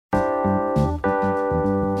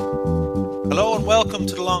welcome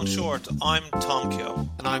to The Long Short. I'm Tom Keogh.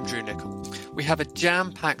 And I'm Drew Nichol. We have a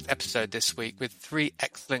jam-packed episode this week with three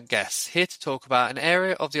excellent guests here to talk about an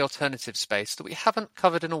area of the alternative space that we haven't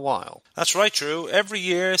covered in a while. That's right, Drew. Every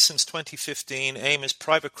year since 2015, AIM's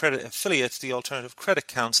private credit affiliate, the Alternative Credit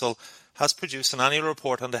Council, has produced an annual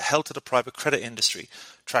report on the health of the private credit industry,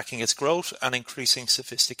 tracking its growth and increasing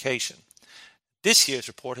sophistication. This year's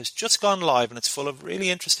report has just gone live and it's full of really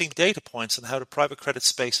interesting data points on how the private credit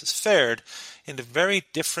space has fared in the very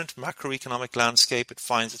different macroeconomic landscape it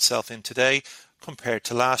finds itself in today compared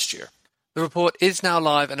to last year. The report is now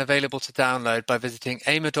live and available to download by visiting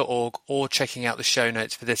AIMA.org or checking out the show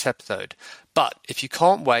notes for this episode. But if you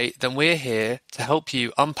can't wait, then we're here to help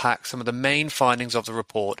you unpack some of the main findings of the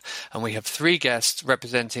report, and we have three guests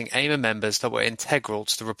representing AIMA members that were integral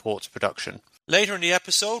to the report's production. Later in the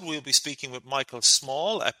episode, we'll be speaking with Michael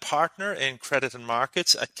Small, a partner in credit and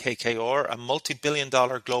markets at KKR, a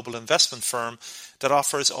multi-billion-dollar global investment firm that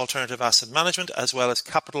offers alternative asset management as well as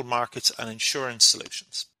capital markets and insurance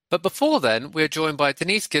solutions. But before then, we're joined by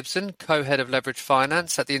Denise Gibson, co-head of leverage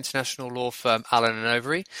finance at the international law firm Allen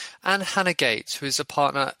Overy, and Hannah Gates, who is a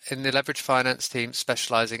partner in the leverage finance team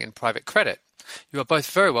specialising in private credit. You are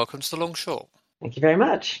both very welcome to The Long Short. Thank you very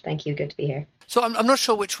much. Thank you. Good to be here. So I'm not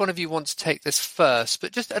sure which one of you wants to take this first,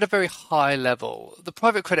 but just at a very high level, the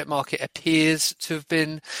private credit market appears to have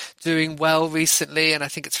been doing well recently, and I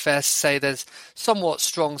think it's fair to say there's somewhat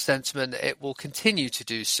strong sentiment that it will continue to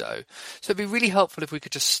do so. So it'd be really helpful if we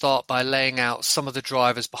could just start by laying out some of the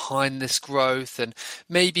drivers behind this growth and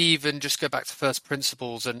maybe even just go back to first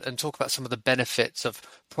principles and talk about some of the benefits of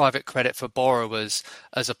private credit for borrowers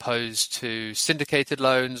as opposed to syndicated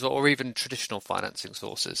loans or even traditional financing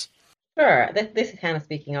sources. Sure. This is Hannah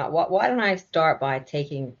speaking up. Why don't I start by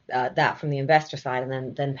taking that from the investor side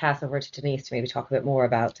and then pass over to Denise to maybe talk a bit more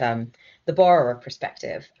about the borrower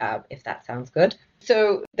perspective, if that sounds good.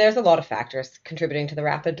 So there's a lot of factors contributing to the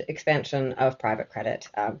rapid expansion of private credit,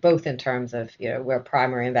 both in terms of where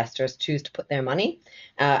primary investors choose to put their money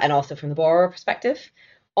and also from the borrower perspective.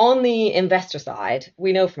 On the investor side,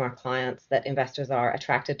 we know from our clients that investors are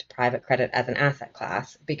attracted to private credit as an asset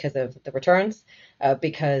class because of the returns,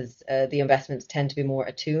 because the investments tend to be more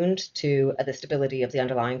attuned to the stability of the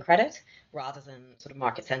underlying credit rather than sort of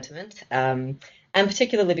market sentiment, and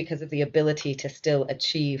particularly because of the ability to still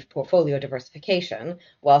achieve portfolio diversification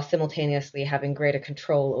while simultaneously having greater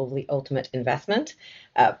control over the ultimate investment,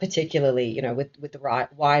 particularly with the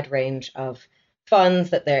wide range of funds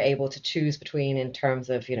that they're able to choose between in terms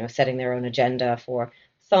of, setting their own agenda for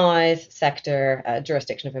size, sector,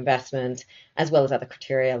 jurisdiction of investment, as well as other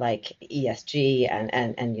criteria like ESG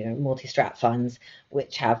and multi-strat funds,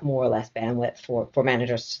 which have more or less bandwidth for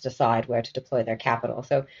managers to decide where to deploy their capital.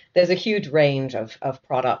 So there's a huge range of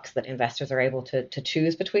products that investors are able to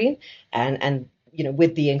choose between. And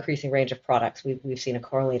with the increasing range of products, we've seen a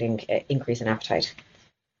correlating increase in appetite.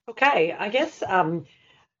 Okay, I guess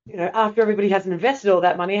after everybody has invested all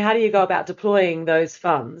that money, how do you go about deploying those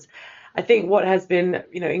funds? I think what has been,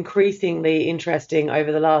 increasingly interesting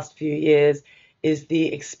over the last few years is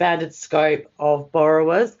the expanded scope of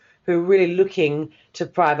borrowers who are really looking to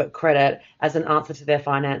private credit as an answer to their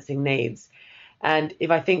financing needs. And if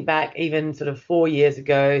I think back even sort of 4 years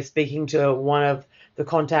ago, speaking to one of the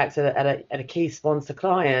contacts at a key sponsor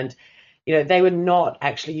client, they were not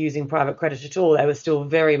actually using private credit at all. They were still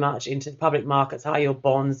very much into public markets, high yield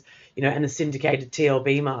bonds, and the syndicated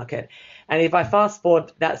TLB market. And if I fast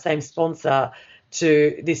forward that same sponsor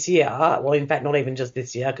to this year, well, in fact, not even just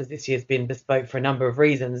this year, because this year's been bespoke for a number of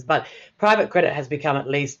reasons, but private credit has become at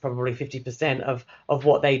least probably 50% of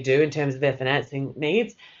what they do in terms of their financing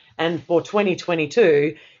needs. And for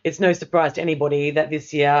 2022, it's no surprise to anybody that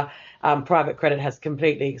this year private credit has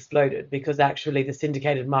completely exploded because actually the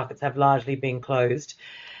syndicated markets have largely been closed.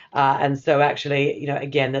 And so actually,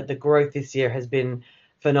 again, that the growth this year has been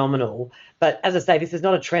phenomenal. But as I say, this is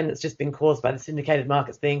not a trend that's just been caused by the syndicated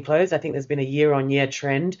markets being closed. I think there's been a year-on-year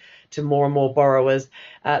trend to more and more borrowers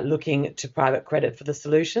looking to private credit for the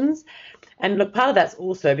solutions. And look, part of that's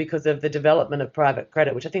also because of the development of private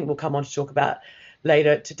credit, which I think we'll come on to talk about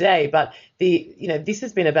later today. But this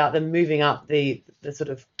has been about them moving up the sort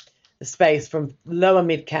of the space from lower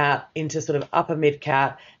mid-cap into sort of upper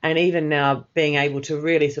mid-cap, and even now being able to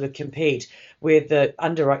really sort of compete with the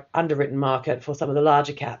underwritten market for some of the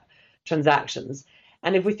larger cap transactions.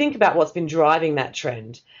 And if we think about what's been driving that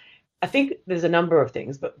trend, I think there's a number of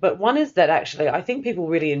things, but one is that actually I think people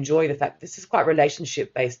really enjoy the fact this is quite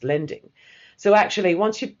relationship-based lending. So actually,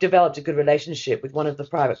 once you've developed a good relationship with one of the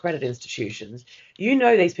private credit institutions,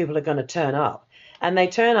 these people are going to turn up. And they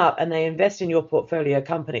turn up and they invest in your portfolio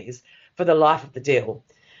companies for the life of the deal.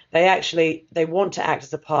 they want to act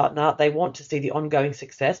as a partner. They want to see the ongoing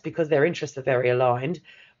success because their interests are very aligned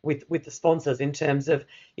with the sponsors in terms of,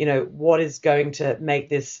 what is going to make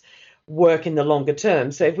this work in the longer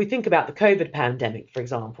term. So if we think about the COVID pandemic, for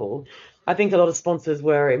example, I think a lot of sponsors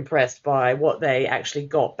were impressed by what they actually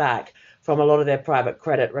got back from a lot of their private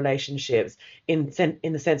credit relationships in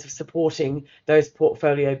the sense of supporting those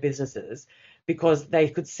portfolio businesses, because they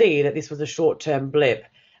could see that this was a short-term blip,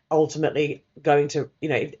 ultimately going to,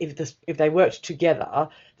 if they worked together,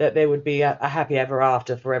 that there would be a happy ever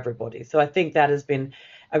after for everybody. So I think that has been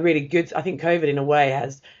a really good. I think COVID in a way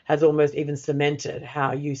has almost even cemented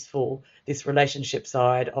how useful this relationship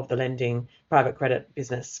side of the lending private credit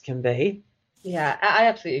business can be. Yeah, I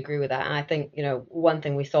absolutely agree with that. And I think, one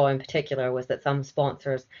thing we saw in particular was that some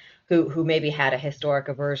sponsors who maybe had a historic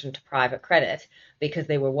aversion to private credit because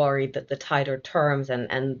they were worried that the tighter terms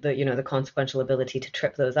and the consequential ability to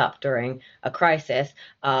trip those up during a crisis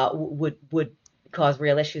would cause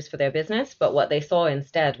real issues for their business. But what they saw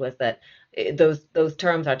instead was that those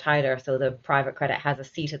terms are tighter, so the private credit has a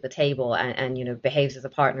seat at the table and behaves as a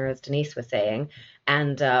partner, as Denise was saying.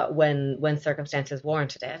 And when circumstances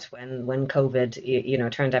warranted it, when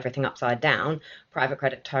COVID turned everything upside down, private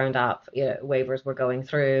credit turned up, waivers were going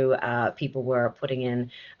through, people were putting in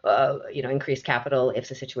increased capital if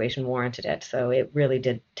the situation warranted it. So it really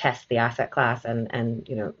did test the asset class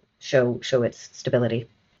and show its stability.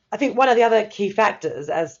 I think one of the other key factors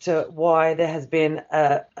as to why there has been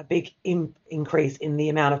a big increase in the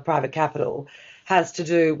amount of private capital has to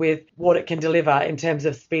do with what it can deliver in terms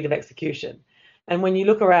of speed of execution. And when you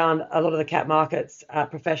look around a lot of the cap markets,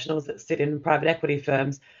 professionals that sit in private equity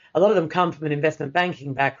firms, a lot of them come from an investment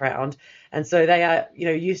banking background. And so they are,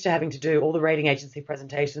 used to having to do all the rating agency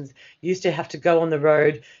presentations, used to have to go on the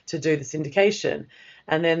road to do the syndication.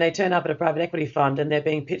 And then they turn up at a private equity fund and they're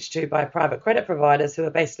being pitched to by private credit providers who are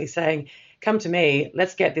basically saying, come to me,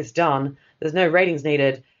 let's get this done. There's no ratings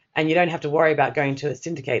needed. And you don't have to worry about going to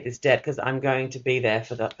syndicate this debt because I'm going to be there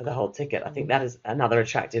for the whole ticket. I think that is another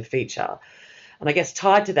attractive feature. And I guess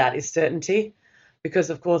tied to that is certainty, because,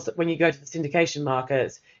 of course, when you go to the syndication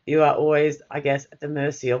markets, you are always, I guess, at the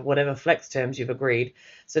mercy of whatever flex terms you've agreed.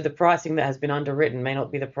 So the pricing that has been underwritten may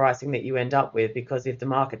not be the pricing that you end up with, because if the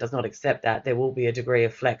market does not accept that, there will be a degree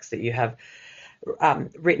of flex that you have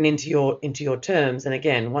written into your terms. And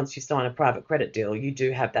again, once you sign a private credit deal, you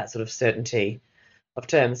do have that sort of certainty of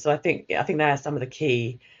terms. So I think they are some of the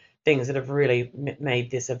key things that have really made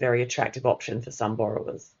this a very attractive option for some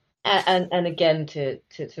borrowers. And again, to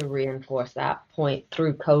reinforce that point,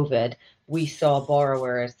 through COVID, we saw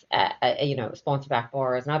borrowers, sponsor-backed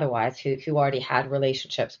borrowers and otherwise, who already had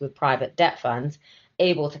relationships with private debt funds,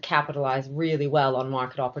 able to capitalize really well on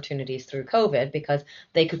market opportunities through COVID, because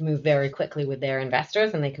they could move very quickly with their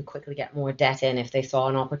investors and they could quickly get more debt in if they saw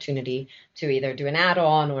an opportunity to either do an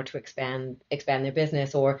add-on or to expand their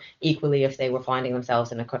business, or equally if they were finding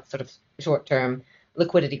themselves in a sort of short-term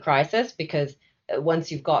liquidity crisis, because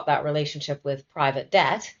once you've got that relationship with private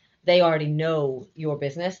debt, they already know your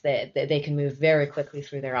business. They can move very quickly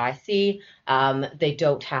through their IC. They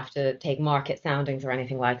don't have to take market soundings or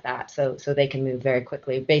anything like that. So they can move very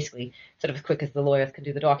quickly, basically sort of as quick as the lawyers can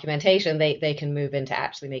do the documentation. They can move into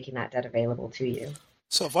actually making that debt available to you.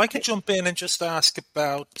 So if I could jump in and just ask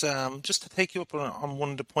about, just to take you up on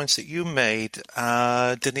one of the points that you made,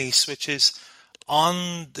 Denise, which is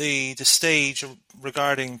on the stage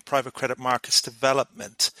regarding private credit markets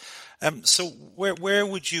development. So where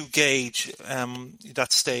would you gauge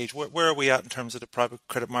that stage? Where are we at in terms of the private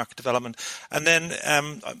credit market development? And then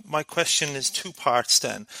my question is two parts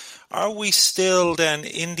then. Are we still then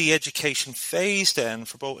in the education phase then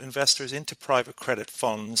for both investors into private credit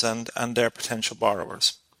funds and their potential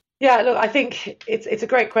borrowers? Yeah, look, I think it's a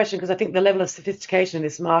great question, because I think the level of sophistication in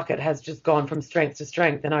this market has just gone from strength to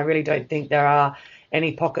strength, and I really don't think there are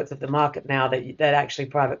any pockets of the market now that actually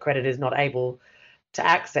private credit is not able to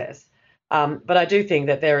access. But I do think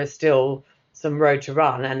that there is still some road to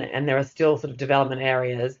run, and there are still sort of development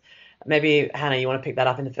areas. Maybe, Hannah, you want to pick that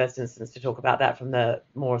up in the first instance to talk about that from the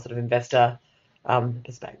more sort of investor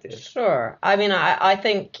perspective. Sure. I mean, I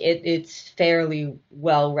think it's fairly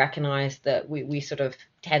well recognized that we sort of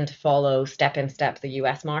tend to follow step in step the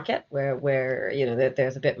US market, where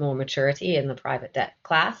there's a bit more maturity in the private debt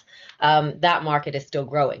class. That market is still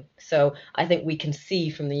growing. So I think we can see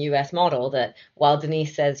from the US model that while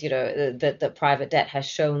Denise says, that private debt has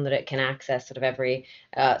shown that it can access sort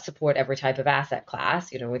of support every type of asset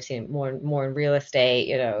class. We've seen more in real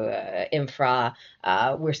estate, infra.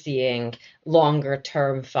 We're seeing longer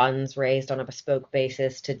term funds raised on a bespoke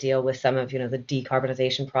basis to deal with some of, the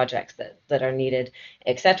decarbonization projects that are needed,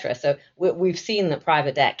 etc. So we've seen that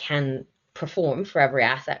private debt can perform for every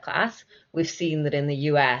asset class. We've seen that in the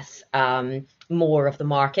US, more of the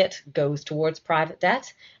market goes towards private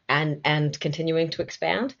debt and continuing to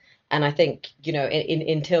expand. And I think,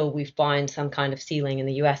 until we find some kind of ceiling in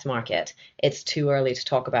the US market, it's too early to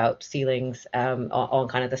talk about ceilings on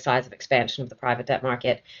kind of the size of expansion of the private debt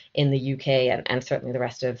market in the UK and certainly the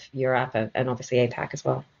rest of Europe and obviously APAC as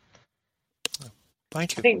well.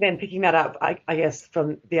 Thank you. I think then picking that up, I guess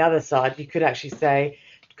from the other side, you could actually say,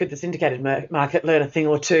 could the syndicated market learn a thing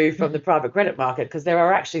or two from the private credit market? Because there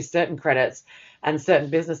are actually certain credits and certain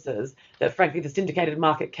businesses that, frankly, the syndicated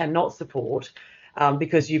market cannot support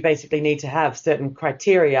because you basically need to have certain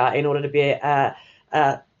criteria in order to be an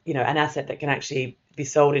asset that can actually be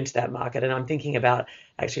sold into that market. And I'm thinking about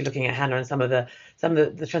actually looking at Hannah and some of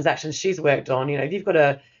the transactions she's worked on. If you've got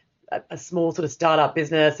a small sort of startup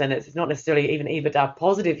business and it's not necessarily even EBITDA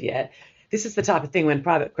positive yet, this is the type of thing when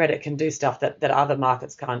private credit can do stuff that other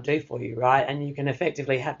markets can't do for you, right? And you can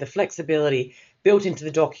effectively have the flexibility built into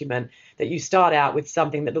the document that you start out with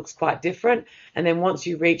something that looks quite different. And then once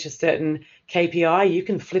you reach a certain KPI, you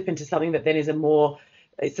can flip into something that then is a more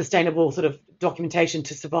sustainable sort of documentation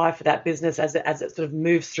to survive for that business as it sort of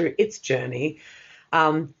moves through its journey.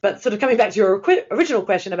 But sort of coming back to your original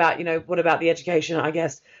question about, what about the education, I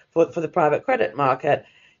guess, for the private credit market?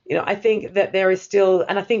 I think that there is still,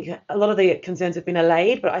 and I think a lot of the concerns have been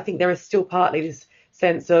allayed, but I think there is still partly this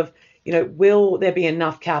sense of, will there be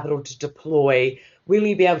enough capital to deploy? Will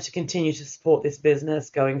you be able to continue to support this business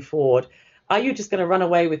going forward? Are you just going to run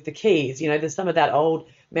away with the keys? There's some of that old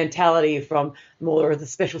mentality from more of the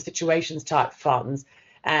special situations type funds.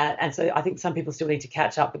 And so I think some people still need to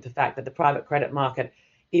catch up with the fact that the private credit market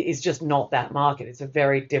is just not that market. It's a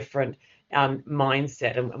very different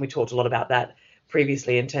mindset. And we talked a lot about that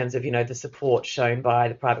previously in terms of, the support shown by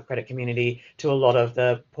the private credit community to a lot of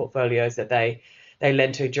the portfolios that they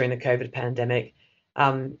lent to during the COVID pandemic.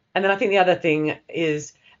 And then I think the other thing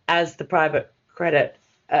is, as the private credit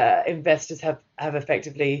investors have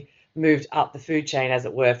effectively moved up the food chain, as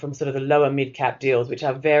it were, from sort of the lower mid-cap deals, which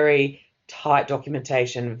are very tight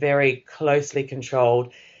documentation, very closely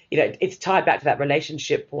controlled. It's tied back to that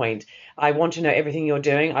relationship point. I want to know everything you're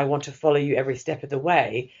doing. I want to follow you every step of the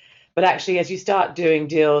way. But actually, as you start doing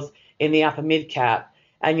deals in the upper mid-cap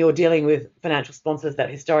and you're dealing with financial sponsors that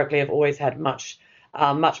historically have always had much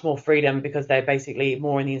more freedom because they're basically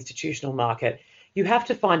more in the institutional market, you have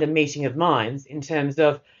to find a meeting of minds in terms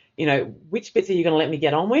of, which bits are you going to let me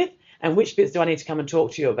get on with and which bits do I need to come and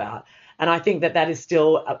talk to you about? And I think that is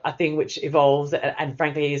still a thing which evolves and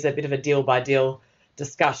frankly is a bit of a deal by deal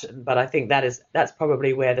discussion. But I think that's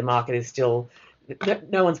probably where the market is still.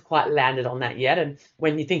 No one's quite landed on that yet. And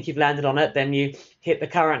when you think you've landed on it, then you hit the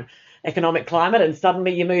current economic climate and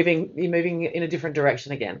suddenly you're moving in a different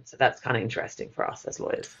direction again. So that's kind of interesting for us as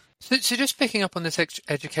lawyers. So just picking up on this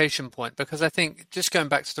education point, because I think just going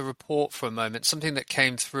back to the report for a moment, something that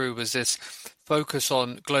came through was this focus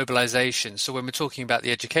on globalization. So when we're talking about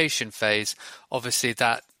the education phase, obviously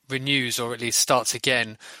that renews or at least starts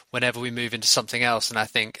again whenever we move into something else. And I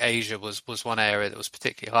think Asia was one area that was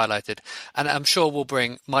particularly highlighted. And I'm sure we'll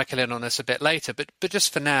bring Michael in on this a bit later. But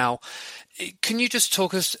just for now, can you just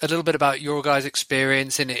talk us a little bit about your guys'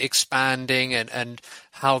 experience in expanding and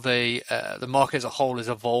how the market as a whole is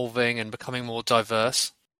evolving and becoming more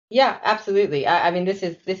diverse? Yeah, absolutely. I mean, this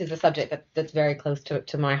is a subject that's very close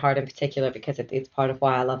to my heart in particular because it's part of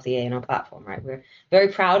why I love the A&O platform, right? We're very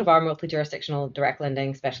proud of our multi-jurisdictional direct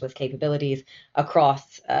lending specialist capabilities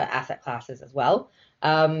across asset classes as well.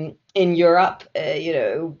 In Europe,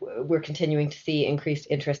 we're continuing to see increased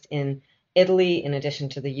interest in Italy, in addition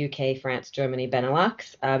to the UK, France, Germany,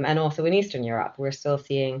 Benelux, and also in Eastern Europe. We're still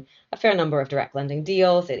seeing a fair number of direct lending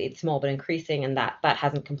deals. It's small but increasing, and that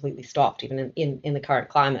hasn't completely stopped even in the current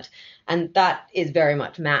climate. And that is very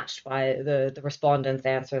much matched by the respondents'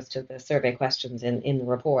 answers to the survey questions in the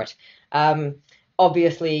report.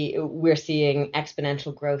 Obviously, we're seeing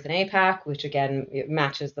exponential growth in APAC, which again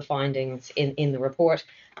matches the findings in the report,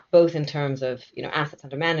 both in terms of assets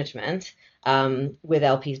under management, with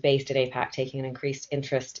LPs based in APAC taking an increased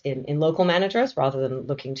interest in local managers rather than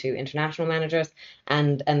looking to international managers,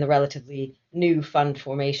 and the relatively new fund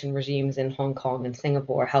formation regimes in Hong Kong and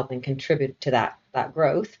Singapore helping contribute to that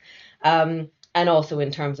growth. and also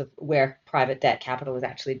in terms of where private debt capital is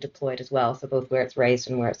actually deployed as well. So both where it's raised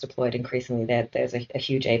and where it's deployed increasingly, there's a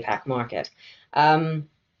huge APAC market. And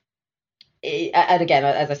again,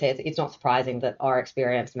 as I say, it's not surprising that our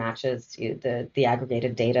experience matches the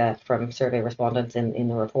aggregated data from survey respondents in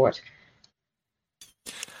the report.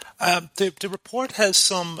 The report has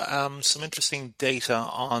some interesting data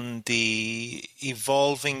on the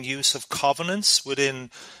evolving use of covenants within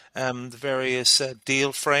the various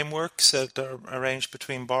deal frameworks that are arranged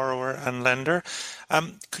between borrower and lender.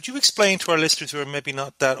 Could you explain to our listeners who are maybe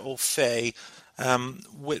not that au fait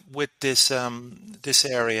with this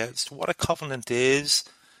area as to what a covenant is,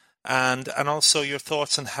 and also your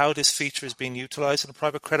thoughts on how this feature is being utilized in the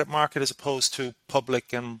private credit market as opposed to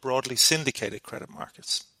public and broadly syndicated credit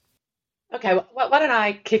markets? Okay, why don't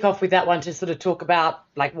I kick off with that one to sort of talk about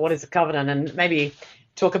like what is a covenant and maybe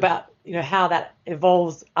talk about how that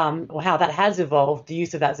evolves or how that has evolved, the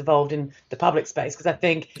use of that's evolved in the public space, because I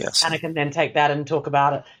think Anna can then take that and talk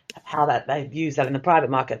about it, how that they've used that in the private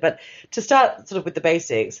market. But to start sort of with the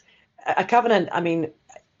basics, a covenant, I mean,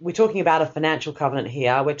 we're talking about a financial covenant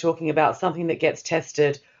here. We're talking about something that gets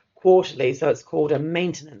tested quarterly, so it's called a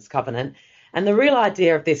maintenance covenant. And the real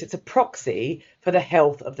idea of this, it's a proxy for the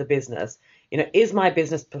health of the business. Is my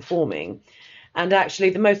business performing? And actually,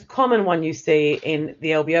 the most common one you see in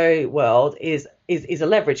the LBO world is a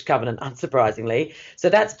leverage covenant, unsurprisingly. So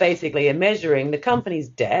that's basically measuring the company's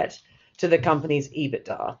debt to the company's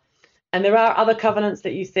EBITDA. And there are other covenants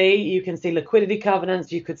that you see. You can see liquidity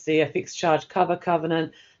covenants. You could see a fixed charge cover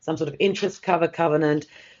covenant, some sort of interest cover covenant.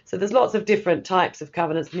 So there's lots of different types of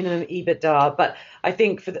covenants, minimum EBITDA. But I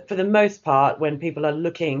think for the most part, when people are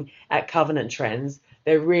looking at covenant trends,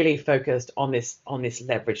 they're really focused on this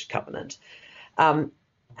leveraged covenant. And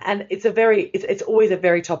it's always a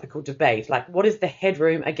very topical debate. Like, what is the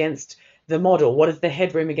headroom against the model? What is the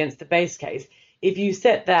headroom against the base case? If you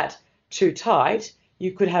set that too tight,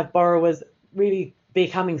 you could have borrowers really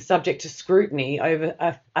becoming subject to scrutiny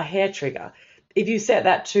over a hair trigger. If you set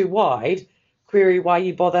that too wide, query why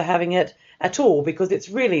you bother having it at all, because it's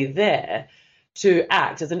really there to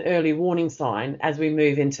act as an early warning sign as we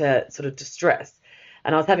move into sort of distress.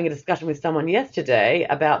 And I was having a discussion with someone yesterday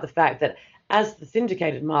about the fact that as the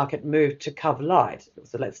syndicated market moved to Cov Light,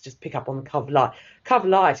 so let's just pick up on Cov Light. Cov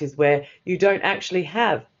Light is where you don't actually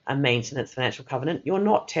have a maintenance financial covenant. You're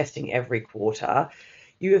not testing every quarter.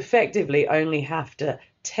 You effectively only have to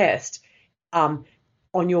test on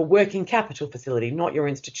your working capital facility, not your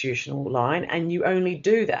institutional line, and you only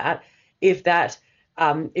do that if that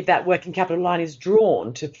working capital line is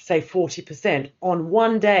drawn to, say, 40% on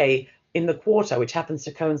one day in the quarter, which happens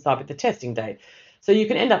to coincide with the testing date. So you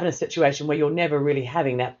can end up in a situation where you're never really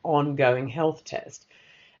having that ongoing health test.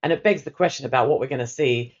 And it begs the question about what we're going to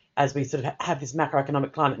see as we sort of have this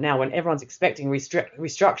macroeconomic climate now when everyone's expecting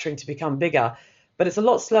restructuring to become bigger, but it's a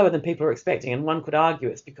lot slower than people are expecting. And one could argue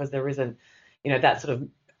it's because there isn't, that sort of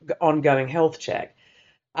ongoing health check.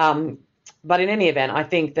 But in any event, I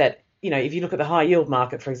think that, if you look at the high yield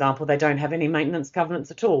market, for example, they don't have any maintenance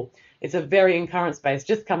covenants at all. It's a very incurrence-based,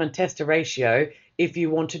 just come and test a ratio if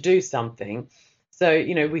you want to do something. So,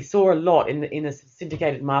 we saw a lot in the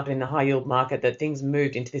syndicated market, in the high yield market, that things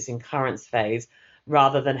moved into this incurrence phase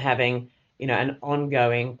rather than having, an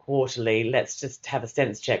ongoing quarterly, let's just have a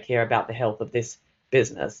sense check here about the health of this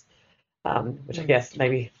business, which I guess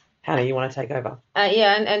maybe, Hannah, you want to take over?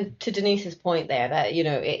 And to Denise's point there, that,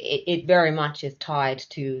 it very much is tied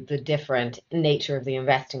to the different nature of the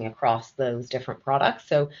investing across those different products.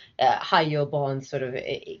 So high yield bonds sort of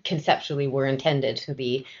conceptually were intended to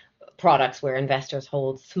be products where investors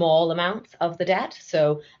hold small amounts of the debt.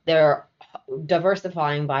 So they're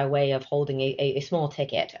diversifying by way of holding a small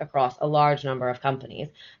ticket across a large number of companies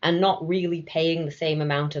and not really paying the same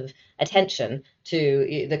amount of attention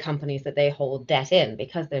to the companies that they hold debt in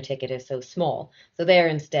because their ticket is so small. So they're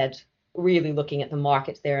instead really looking at the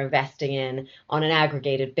markets they're investing in on an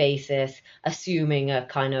aggregated basis, assuming a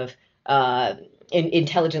kind of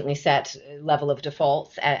intelligently set level of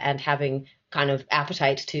defaults and having kind of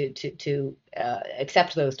appetite to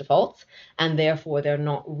accept those defaults, and therefore they're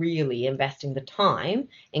not really investing the time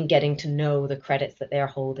in getting to know the credits that they're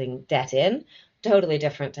holding debt in. Totally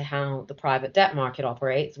different to how the private debt market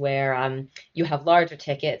operates, where you have larger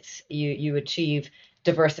tickets, you achieve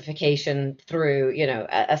diversification through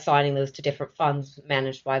assigning those to different funds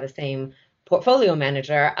managed by the same portfolio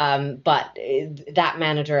manager, but that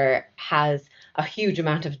manager has a huge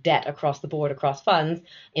amount of debt across the board, across funds,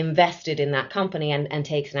 invested in that company and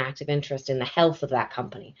takes an active interest in the health of that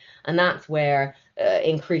company. And that's where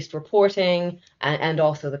increased reporting and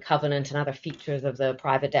also the covenant and other features of the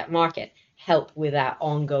private debt market help with that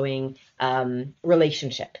ongoing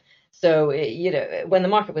relationship. So, when the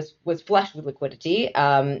market was flush with liquidity,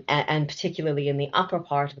 and particularly in the upper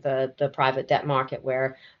part of the private debt market,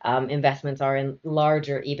 where investments are in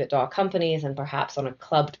larger EBITDA companies and perhaps on a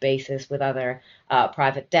clubbed basis with other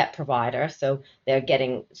private debt providers, so they're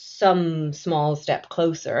getting some small step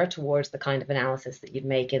closer towards the kind of analysis that you'd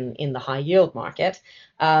make in the high yield market.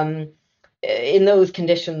 In those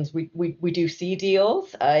conditions, we do see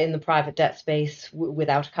deals in the private debt space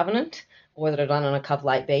without a covenant, or that are done on a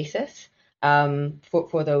cov-lite basis,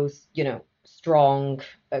 for those strong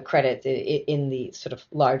credits in the sort of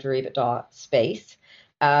larger EBITDA space.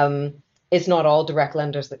 It's not all direct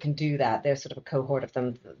lenders that can do that. There's sort of a cohort of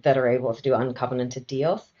them that are able to do uncovenanted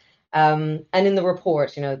deals. And in the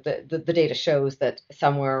report, the data shows that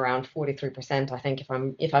somewhere around 43%, I think,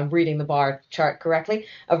 if I'm reading the bar chart correctly,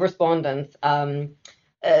 of respondents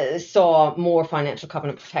saw more financial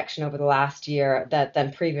covenant protection over the last year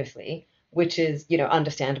than previously, which is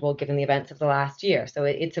understandable given the events of the last year. So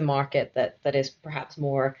it's a market that is perhaps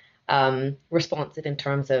more responsive in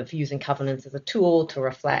terms of using covenants as a tool to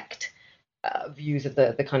reflect views of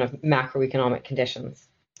the kind of macroeconomic conditions.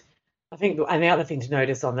 I think, and the other thing to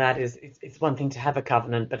notice on that is it's one thing to have a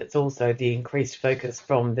covenant, but it's also the increased focus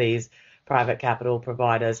from these private capital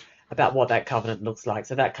providers about what that covenant looks like.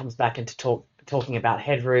 So that comes back into talking about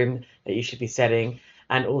headroom that you should be setting,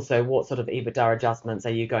 and also what sort of EBITDA adjustments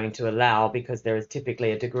are you going to allow, because there is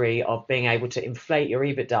typically a degree of being able to inflate your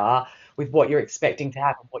EBITDA with what you're expecting to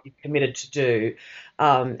happen, what you've committed to do.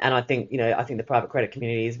 And I think the private credit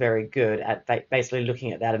community is very good at basically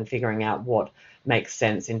looking at that and figuring out what makes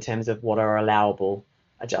sense in terms of what are allowable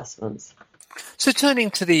adjustments. So turning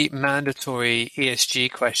to the mandatory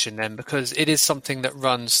ESG question then, because it is something that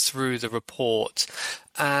runs through the report,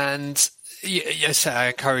 and yes, I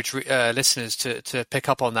encourage listeners to pick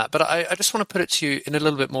up on that, but I just want to put it to you in a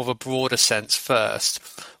little bit more of a broader sense first.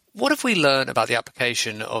 What have we learned about the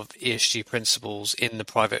application of ESG principles in the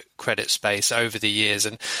private credit space over the years?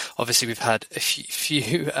 And obviously we've had a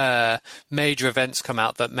few major events come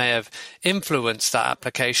out that may have influenced that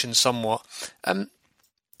application somewhat.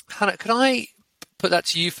 Hannah, can I put that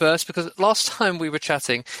to you first? Because last time we were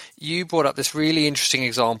chatting, you brought up this really interesting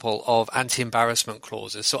example of anti-embarrassment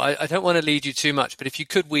clauses. So I don't want to lead you too much, but if you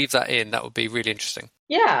could weave that in, that would be really interesting.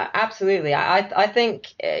 Yeah, absolutely. I think,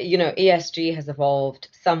 ESG has evolved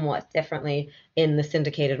somewhat differently in the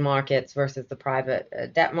syndicated markets versus the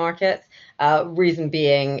private debt markets. Reason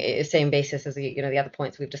being, same basis as the other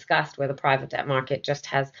points we've discussed, where the private debt market just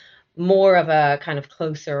has more of a kind of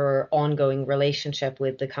closer ongoing relationship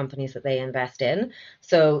with the companies that they invest in.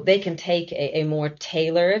 So they can take a more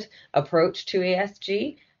tailored approach to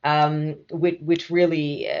ESG, which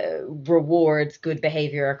really rewards good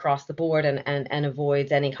behavior across the board and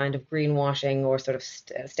avoids any kind of greenwashing or sort of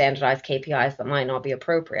standardized KPIs that might not be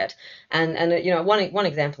appropriate. And one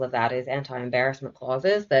example of that is anti-embarrassment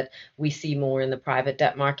clauses that we see more in the private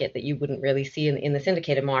debt market that you wouldn't really see in the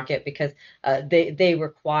syndicated market, because they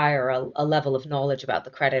require a level of knowledge about the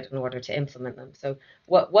credit in order to implement them. So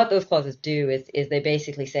what those clauses do is they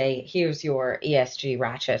basically say, here's your ESG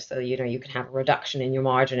ratchet, so you can have a reduction in your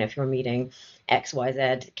margin if you're meeting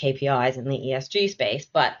XYZ KPIs in the ESG space,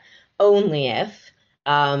 but only if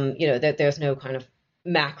that there's no kind of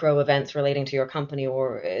macro events relating to your company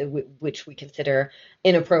or which we consider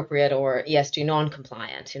inappropriate or ESG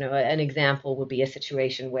non-compliant. An example would be a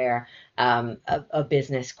situation where a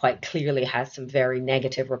business quite clearly has some very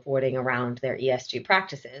negative reporting around their ESG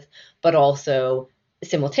practices, but also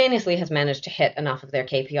simultaneously has managed to hit enough of their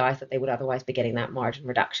KPIs that they would otherwise be getting that margin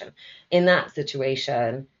reduction. In that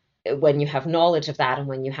situation, when you have knowledge of that and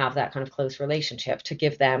when you have that kind of close relationship, to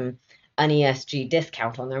give them an ESG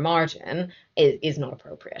discount on their margin is not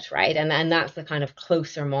appropriate, right? And that's the kind of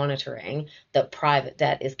closer monitoring that private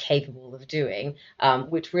debt is capable of doing,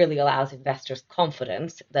 which really allows investors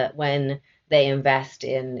confidence that when they invest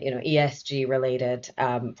in ESG related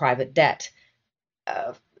private debt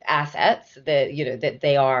assets, that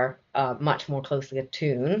they are much more closely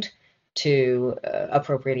attuned to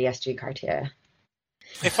appropriate ESG criteria.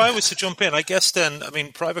 If I was to jump in, I guess then,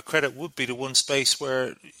 private credit would be the one space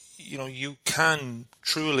where, you can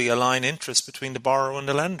truly align interest between the borrower and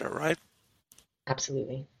the lender, right?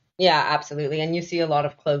 Absolutely. Yeah, absolutely. And you see a lot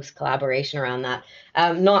of close collaboration around that.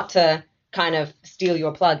 Not to kind of steal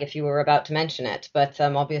your plug if you were about to mention it, but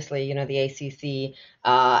obviously, the ACC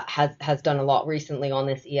has done a lot recently on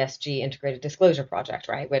this ESG integrated disclosure project,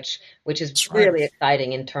 right? Which is really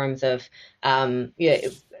exciting in terms of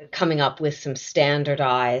coming up with some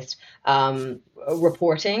standardized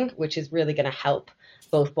reporting, which is really going to help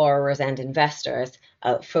both borrowers and investors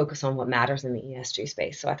focus on what matters in the ESG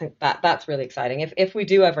space. So I think that's really exciting. If we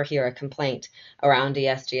do ever hear a complaint around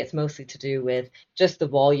ESG, it's mostly to do with just the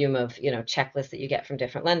volume of checklists that you get from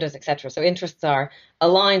different lenders, etc. So interests are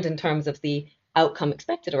aligned in terms of the outcome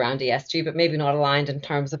expected around ESG, but maybe not aligned in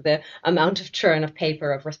terms of the amount of churn of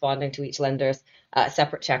paper of responding to each lender's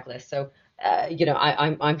separate checklist. So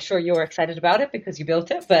I'm sure you're excited about it because you built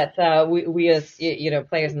it, but we as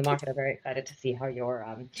players in the market are very excited to see how your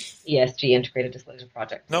ESG integrated disclosure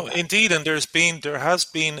project. No, indeed, and there has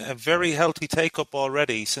been a very healthy take up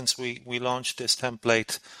already since we launched this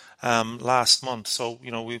template last month. So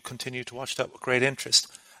we continue to watch that with great interest.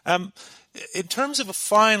 In terms of a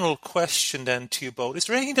final question then to you both, is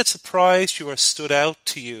there anything that surprised you or stood out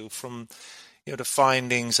to you from the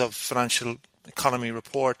findings of Financial Economy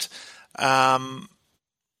Report? Anyone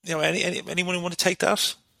who want to take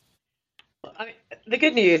that? I mean, the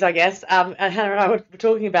good news, I guess, and Hannah and I were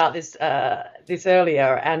talking about this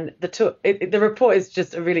earlier, and the report is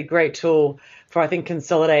just a really great tool for, I think,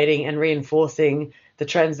 consolidating and reinforcing the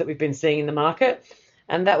trends that we've been seeing in the market.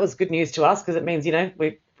 And that was good news to us because it means,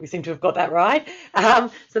 we seem to have got that right.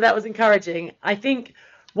 So that was encouraging. I think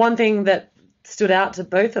one thing that stood out to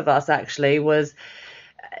both of us actually was,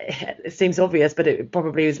 it seems obvious, but it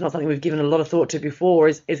probably is not something we've given a lot of thought to before,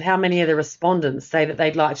 is how many of the respondents say that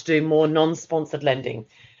they'd like to do more non-sponsored lending.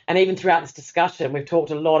 And even throughout this discussion, we've talked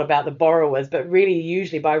a lot about the borrowers, but really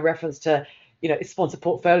usually by reference to, sponsor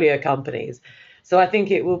portfolio companies. So I think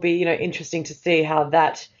it will be, interesting to see how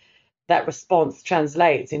that response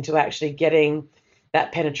translates into actually getting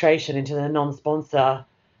that penetration into the non-sponsor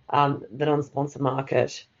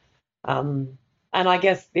market. And I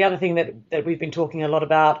guess the other thing that we've been talking a lot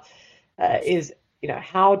about is,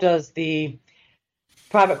 how does the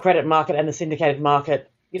private credit market and the syndicated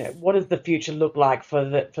market, what does the future look like for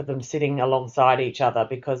them sitting alongside each other?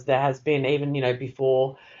 Because there has been, even,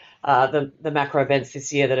 before the macro events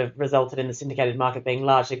this year that have resulted in the syndicated market being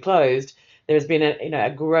largely closed, there has been a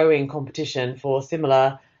growing competition for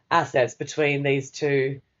similar assets between these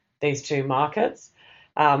two markets.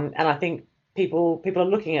 And I think people are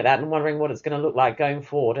looking at that and wondering what it's going to look like going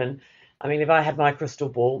forward. And I mean, if I had my crystal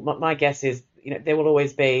ball, my guess is, there will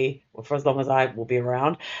always be, for as long as I will be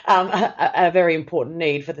around, a very important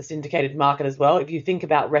need for the syndicated market as well. If you think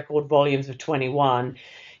about record volumes of 21,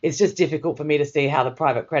 it's just difficult for me to see how the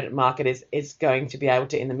private credit market is going to be able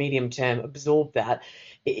to, in the medium term, absorb that,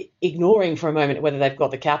 ignoring for a moment whether they've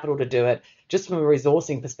got the capital to do it. Just from a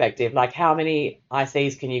resourcing perspective, like how many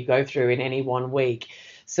ICs can you go through in any 1 week?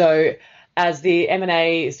 So as the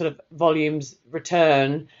M&A sort of volumes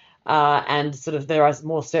return and sort of there is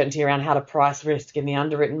more certainty around how to price risk in the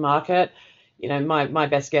underwritten market, my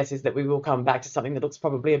best guess is that we will come back to something that looks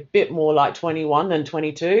probably a bit more like 21 than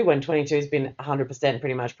 22, when 22 has been 100%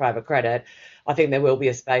 pretty much private credit. I think there will be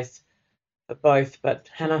a space for both. But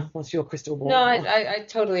Hannah, what's your crystal ball? No, I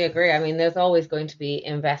totally agree. I mean, there's always going to be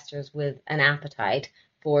investors with an appetite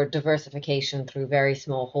for diversification through very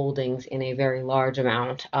small holdings in a very large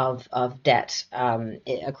amount of debt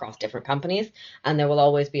across different companies. And there will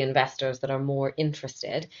always be investors that are more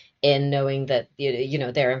interested in knowing that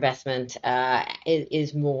their investment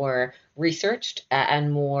is more researched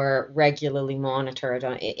and more regularly monitored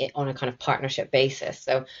on a kind of partnership basis.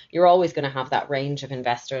 So you're always going to have that range of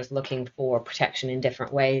investors looking for protection in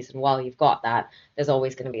different ways. And while you've got that, there's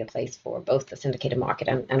always going to be a place for both the syndicated market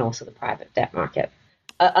and also the private debt market.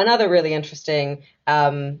 Another really interesting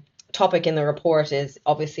topic in the report is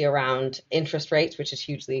obviously around interest rates, which is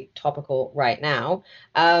hugely topical right now.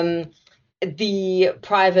 The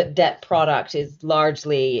private debt product is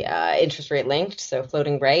largely interest rate linked, so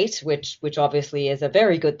floating rate, which obviously is a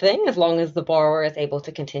very good thing as long as the borrower is able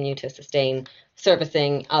to continue to sustain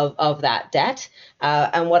servicing of that debt.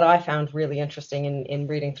 And what I found really interesting in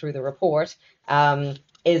reading through the report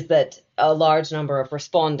is that a large number of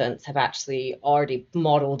respondents have actually already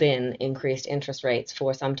modeled in increased interest rates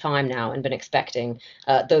for some time now and been expecting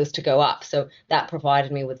those to go up. So that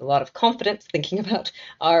provided me with a lot of confidence thinking about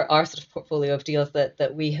our sort of portfolio of deals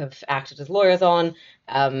that we have acted as lawyers on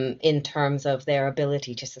in terms of their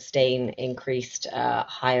ability to sustain increased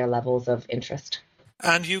higher levels of interest.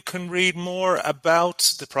 And you can read more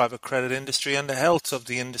about the private credit industry and the health of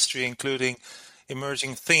the industry, including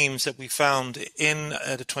emerging themes that we found in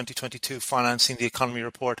the 2022 Financing the Economy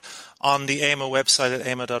report on the AMA website at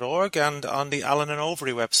ama.org and on the Allen and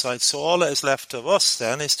Overy website. So all that is left of us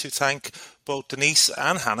then is to thank both Denise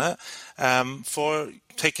and Hannah for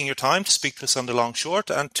taking your time to speak to us on the long short,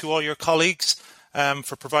 and to all your colleagues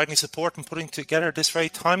for providing support and putting together this very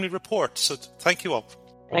timely report. So thank you all.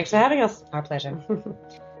 Thanks for having us. Our pleasure.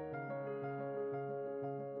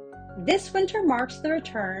 This winter marks the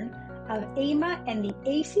return of AIMA and the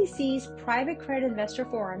ACC's Private Credit Investor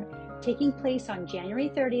Forum, taking place on January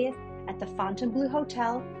 30th at the Fontainebleau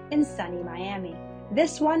Hotel in sunny Miami.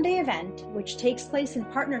 This one-day event, which takes place in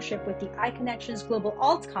partnership with the iConnections Global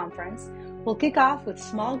Alts Conference, will kick off with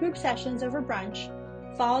small group sessions over brunch,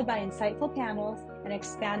 followed by insightful panels and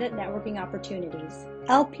expanded networking opportunities.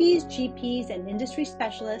 LPs, GPs, and industry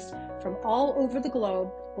specialists from all over the globe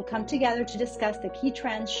will come together to discuss the key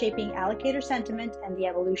trends shaping allocator sentiment and the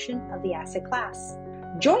evolution of the asset class.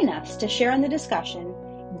 Join us to share in the discussion,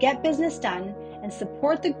 get business done, and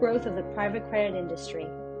support the growth of the private credit industry.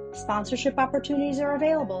 Sponsorship opportunities are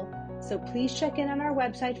available, so please check in on our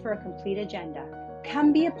website for a complete agenda.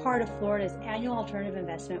 Come be a part of Florida's annual Alternative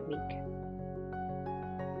Investment Week.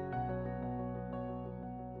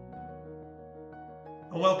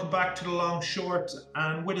 Welcome back to The Long Short,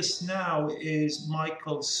 and with us now is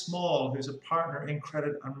Michael Small, who's a partner in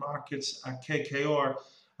credit and markets at KKR.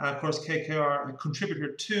 Of course, KKR, a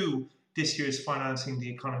contributor to this year's Financing the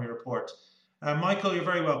Economy report. Michael, you're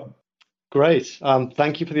very welcome. Great.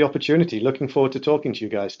 Thank you for the opportunity. Looking forward to talking to you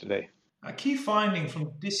guys today. A key finding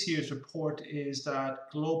from this year's report is that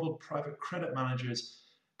global private credit managers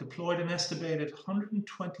deployed an estimated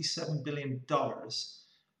 $127 billion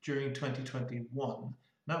during 2021.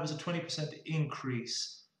 That was a 20%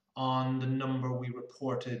 increase on the number we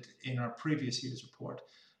reported in our previous year's report.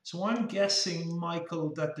 So I'm guessing,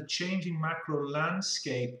 Michael, that the changing macro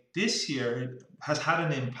landscape this year has had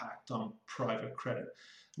an impact on private credit.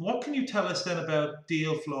 What can you tell us then about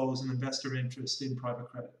deal flows and investor interest in private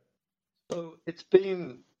credit? So it's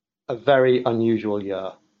been a very unusual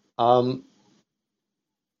year. The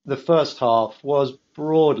first half was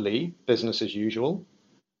broadly business as usual.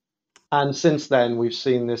 And since then, we've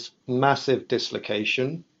seen this massive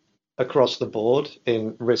dislocation across the board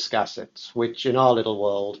in risk assets, which in our little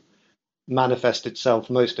world manifests itself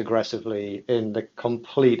most aggressively in the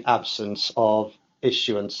complete absence of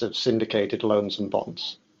issuance of syndicated loans and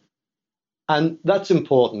bonds. And that's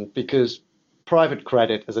important because private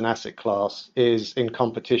credit as an asset class is in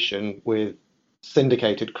competition with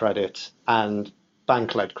syndicated credit and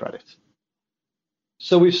bank-led credit.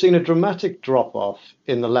 So we've seen a dramatic drop-off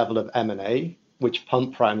in the level of M&A, which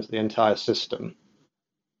pump primes the entire system.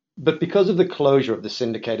 But because of the closure of the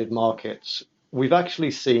syndicated markets, we've actually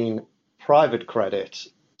seen private credit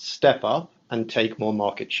step up and take more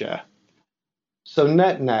market share. So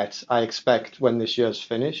net, I expect when this year's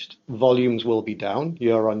finished, volumes will be down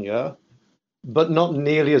year on year, but not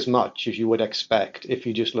nearly as much as you would expect if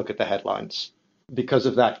you just look at the headlines, because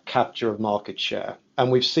of that capture of market share.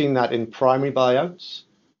 And we've seen that in primary buyouts,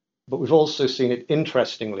 but we've also seen it,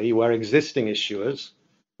 interestingly, where existing issuers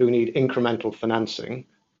who need incremental financing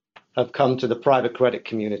have come to the private credit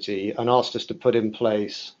community and asked us to put in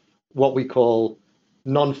place what we call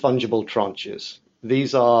non-fungible tranches.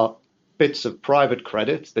 These are bits of private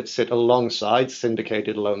credit that sit alongside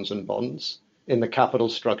syndicated loans and bonds in the capital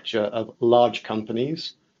structure of large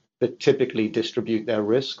companies that typically distribute their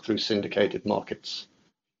risk through syndicated markets.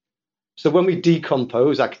 So when we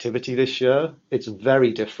decompose activity this year, it's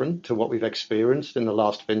very different to what we've experienced in the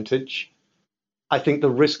last vintage. I think the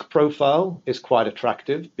risk profile is quite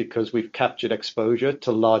attractive because we've captured exposure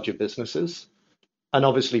to larger businesses. And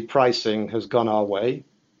obviously pricing has gone our way.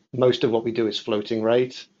 Most of what we do is floating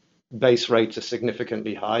rate. Base rates are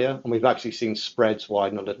significantly higher, and we've actually seen spreads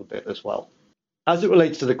widen a little bit as well. As it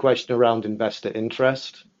relates to the question around investor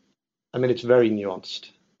interest, I mean, it's very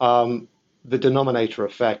nuanced. The denominator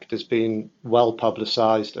effect has been well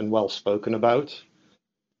publicized and well spoken about.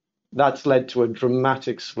 That's led to a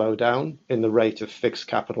dramatic slowdown in the rate of fixed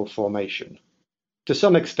capital formation. To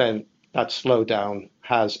some extent, that slowdown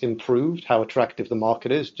has improved how attractive the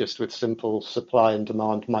market is, just with simple supply and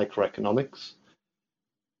demand microeconomics.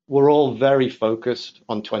 We're all very focused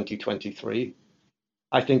on 2023.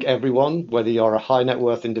 I think everyone, whether you're a high net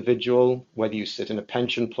worth individual, whether you sit in a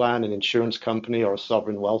pension plan, an insurance company, or a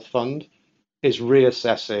sovereign wealth fund, is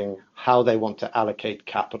reassessing how they want to allocate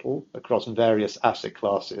capital across various asset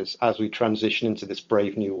classes as we transition into this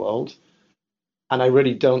brave new world. And I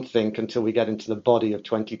really don't think until we get into the body of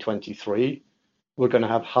 2023, we're going to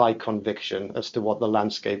have high conviction as to what the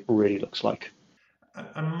landscape really looks like.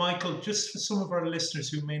 And Michael, just for some of our listeners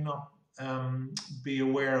who may not be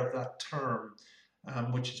aware of that term,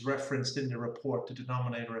 which is referenced in the report, the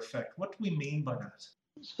denominator effect, what do we mean by that?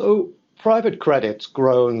 So private credit's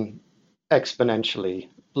grown exponentially,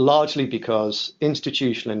 largely because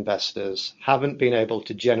institutional investors haven't been able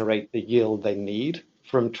to generate the yield they need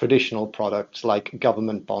from traditional products like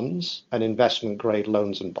government bonds and investment grade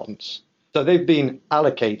loans and bonds. So they've been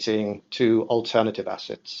allocating to alternative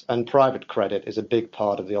assets, and private credit is a big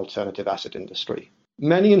part of the alternative asset industry.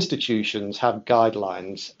 Many institutions have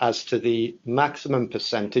guidelines as to the maximum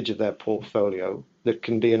percentage of their portfolio that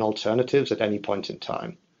can be in alternatives at any point in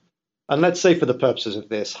time. And let's say for the purposes of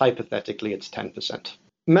this, hypothetically, it's 10%.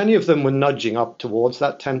 Many of them were nudging up towards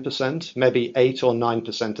that 10%. Maybe 8 or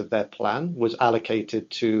 9% of their plan was allocated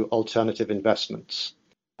to alternative investments.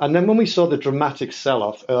 And then when we saw the dramatic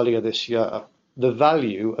sell-off earlier this year, the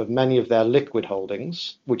value of many of their liquid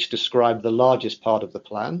holdings, which describe the largest part of the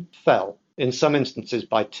plan, fell, in some instances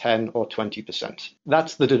by 10 or 20%.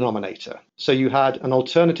 That's the denominator. So you had an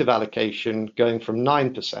alternative allocation going from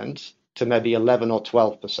 9% to maybe 11 or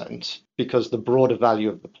 12% because the broader value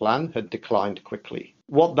of the plan had declined quickly.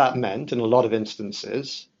 What that meant in a lot of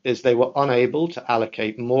instances is they were unable to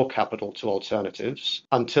allocate more capital to alternatives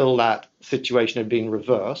until that situation had been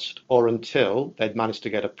reversed or until they'd managed to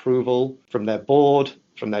get approval from their board,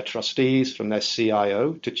 from their trustees, from their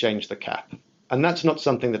CIO to change the cap. And that's not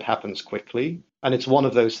something that happens quickly. And it's one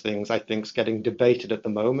of those things I think is getting debated at the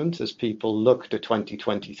moment as people look to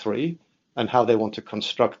 2023 and how they want to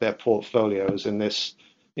construct their portfolios in this,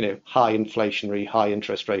 high inflationary, high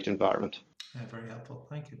interest rate environment. Yeah, very helpful.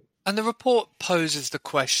 Thank you. And the report poses the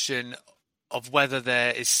question of whether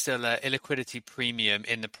there is still an illiquidity premium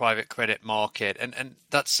in the private credit market. And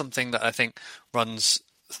that's something that I think runs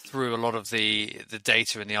through a lot of the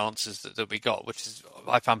data and the answers that we got, which is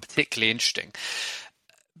I found particularly interesting.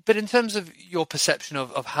 But in terms of your perception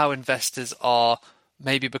of how investors are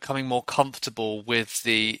maybe becoming more comfortable with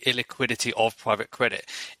the illiquidity of private credit,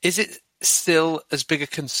 is it still as big a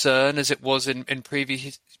concern as it was in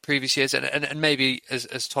previous years? And maybe,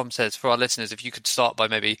 as Tom says, for our listeners, if you could start by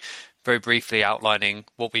maybe very briefly outlining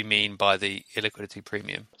what we mean by the illiquidity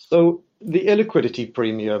premium. So the illiquidity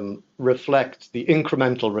premium reflects the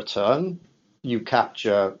incremental return you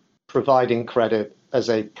capture providing credit as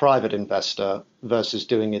a private investor versus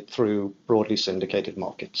doing it through broadly syndicated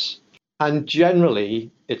markets. And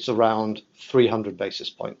generally, it's around 300 basis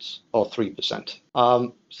points or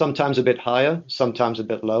 3%. Sometimes a bit higher, sometimes a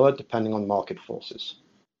bit lower, depending on market forces.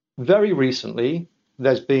 Very recently,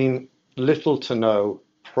 there's been little to no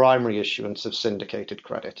primary issuance of syndicated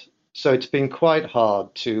credit. So it's been quite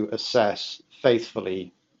hard to assess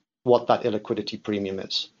faithfully what that illiquidity premium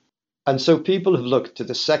is. And so people have looked to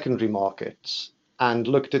the secondary markets and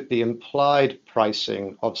looked at the implied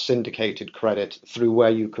pricing of syndicated credit through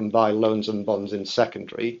where you can buy loans and bonds in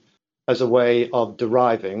secondary as a way of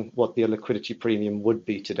deriving what the illiquidity premium would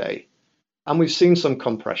be today. And we've seen some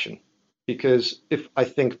compression because if I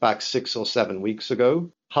think back 6 or 7 weeks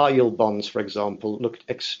ago, high yield bonds, for example, looked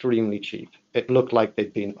extremely cheap. It looked like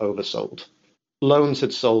they'd been oversold. Loans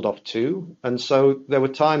had sold off too. And so there were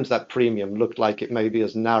times that premium looked like it may be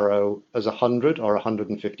as narrow as 100 or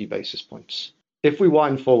 150 basis points. If we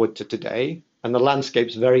wind forward to today, and the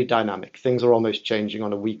landscape's very dynamic, things are almost changing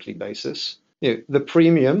on a weekly basis. The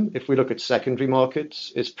premium, if we look at secondary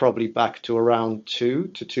markets, is probably back to around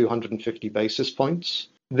 2 to 250 basis points.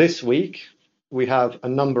 This week, we have a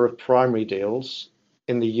number of primary deals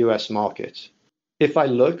in the US market. If I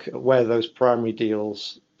look at where those primary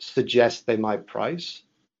deals suggest they might price,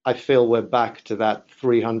 I feel we're back to that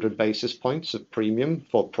 300 basis points of premium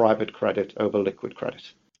for private credit over liquid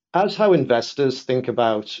credit. As how investors think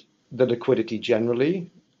about the liquidity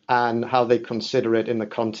generally and how they consider it in the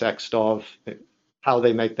context of how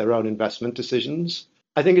they make their own investment decisions,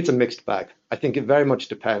 I think it's a mixed bag. I think it very much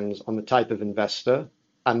depends on the type of investor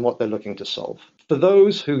and what they're looking to solve. For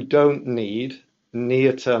those who don't need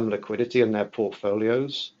near-term liquidity in their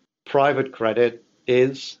portfolios, private credit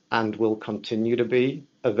is and will continue to be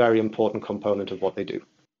a very important component of what they do.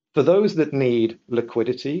 For those that need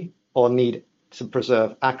liquidity or need to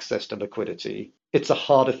preserve access to liquidity, it's a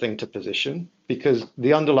harder thing to position because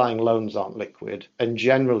the underlying loans aren't liquid. And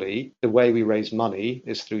generally, the way we raise money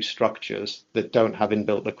is through structures that don't have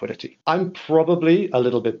inbuilt liquidity. I'm probably a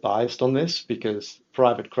little bit biased on this because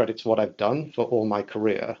private credit's what I've done for all my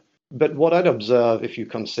career. But what I'd observe if you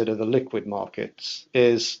consider the liquid markets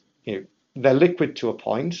is, they're liquid to a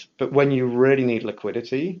point, but when you really need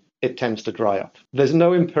liquidity, it tends to dry up. There's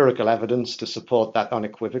no empirical evidence to support that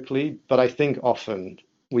unequivocally, but I think often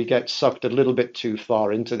we get sucked a little bit too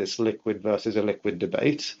far into this liquid versus illiquid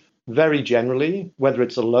debate. Very generally, whether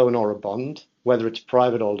it's a loan or a bond, whether it's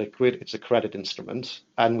private or liquid, it's a credit instrument,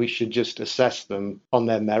 and we should just assess them on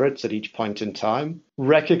their merits at each point in time,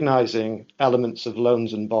 recognizing elements of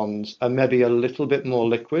loans and bonds are maybe a little bit more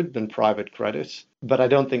liquid than private credit, but I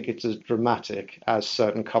don't think it's as dramatic as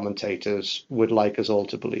certain commentators would like us all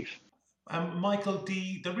to believe. Michael,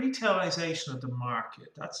 the retailization of the market,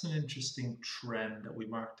 that's an interesting trend that we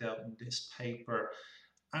marked out in this paper.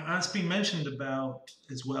 And it's been mentioned about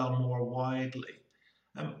as well more widely.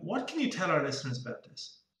 What can you tell our listeners about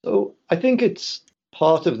this? So I think it's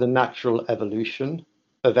part of the natural evolution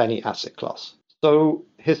of any asset class. So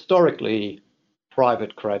historically,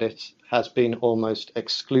 private credit has been almost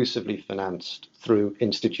exclusively financed through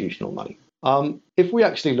institutional money. If we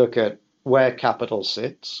actually look at where capital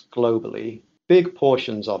sits globally, big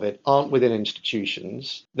portions of it aren't within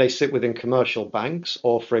institutions. They sit within commercial banks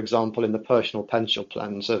or, for example, in the personal pension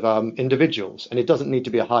plans of individuals. And it doesn't need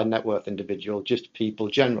to be a high net worth individual, just people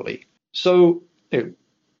generally. So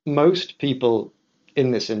most people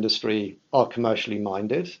in this industry are commercially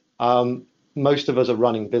minded. Most of us are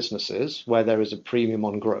running businesses where there is a premium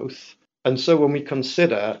on growth. And so when we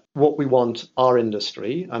consider what we want our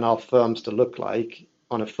industry and our firms to look like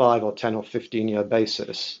on a 5 or 10 or 15-year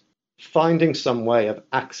basis, finding some way of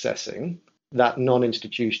accessing that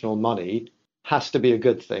non-institutional money has to be a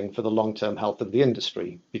good thing for the long-term health of the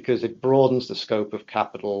industry because it broadens the scope of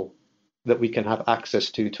capital that we can have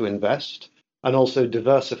access to invest and also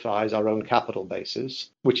diversifies our own capital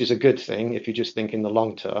bases, which is a good thing if you just think in the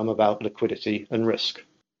long term about liquidity and risk.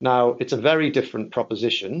 Now, it's a very different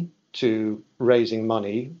proposition to raising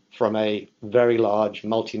money from a very large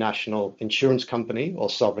multinational insurance company or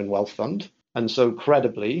sovereign wealth fund. And so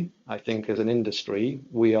credibly, I think as an industry,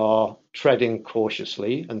 we are treading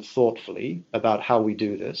cautiously and thoughtfully about how we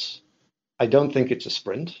do this. I don't think it's a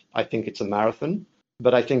sprint. I think it's a marathon.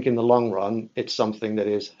 But I think in the long run, it's something that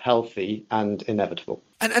is healthy and inevitable.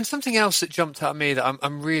 And something else that jumped out at me that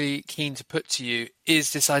I'm really keen to put to you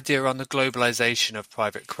is this idea around the globalization of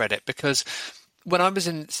private credit. Because when I was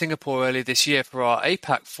in Singapore earlier this year for our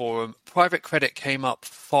APAC forum, private credit came up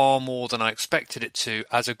far more than I expected it to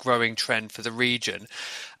as a growing trend for the region.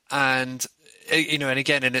 And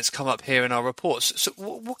and it's come up here in our reports. So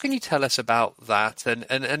what can you tell us about that?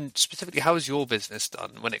 And specifically, how is your business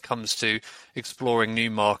done when it comes to exploring new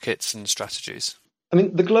markets and strategies? I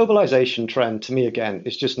mean, the globalization trend to me, again,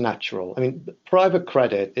 is just natural. I mean, private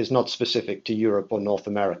credit is not specific to Europe or North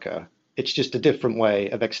America. It's just a different way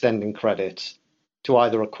of extending credit to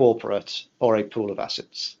either a corporate or a pool of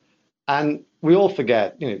assets. And we all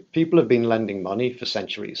forget, people have been lending money for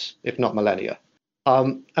centuries, if not millennia.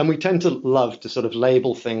 And we tend to love to sort of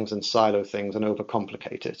label things and silo things and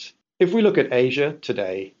overcomplicate it. If we look at Asia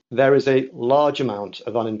today, there is a large amount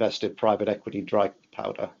of uninvested private equity dry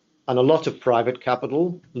powder and a lot of private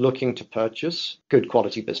capital looking to purchase good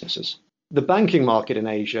quality businesses. The banking market in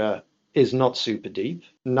Asia is not super deep,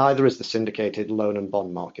 neither is the syndicated loan and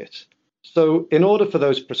bond market. So in order for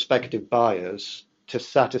those prospective buyers to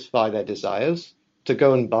satisfy their desires to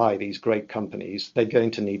go and buy these great companies, they're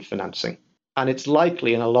going to need financing. And it's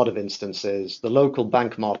likely in a lot of instances, the local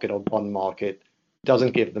bank market or bond market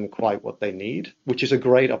doesn't give them quite what they need, which is a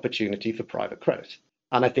great opportunity for private credit.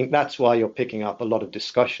 And I think that's why you're picking up a lot of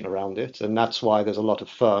discussion around it. And that's why there's a lot of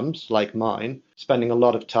firms like mine spending a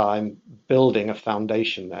lot of time building a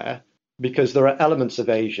foundation there, because there are elements of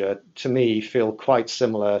Asia, to me, feel quite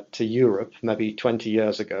similar to Europe maybe 20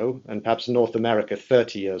 years ago and perhaps North America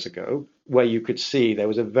 30 years ago, where you could see there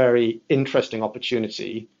was a very interesting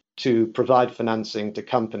opportunity to provide financing to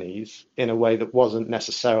companies in a way that wasn't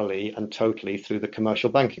necessarily and totally through the commercial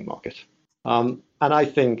banking market. And I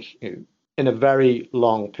think in a very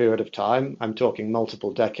long period of time, I'm talking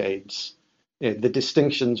multiple decades, the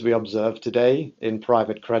distinctions we observe today in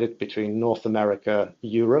private credit between North America,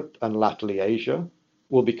 Europe, and latterly Asia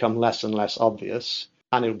will become less and less obvious,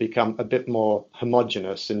 and it'll become a bit more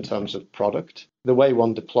homogenous in terms of product. The way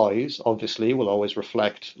one deploys, obviously, will always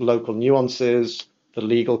reflect local nuances, the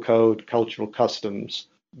legal code, cultural customs.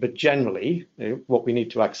 But generally, what we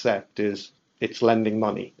need to accept is it's lending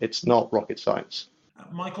money. It's not rocket science.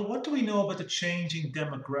 Michael, what do we know about the changing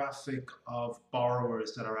demographic of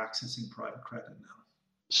borrowers that are accessing private credit now?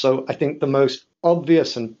 So I think the most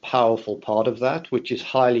obvious and powerful part of that, which is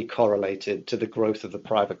highly correlated to the growth of the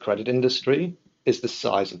private credit industry, is the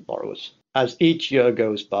size of borrowers. As each year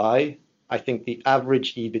goes by, I think the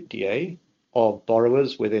average EBITDA of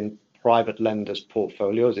borrowers within private lenders'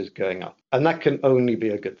 portfolios is going up. And that can only be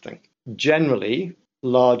a good thing. Generally,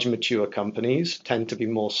 large mature companies tend to be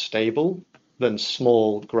more stable than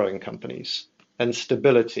small growing companies. And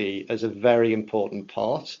stability is a very important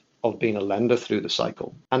part of being a lender through the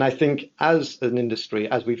cycle. And I think as an industry,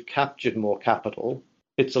 as we've captured more capital,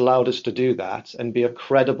 it's allowed us to do that and be a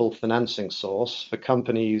credible financing source for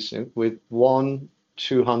companies with 100,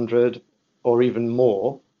 200, or even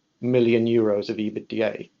more million euros of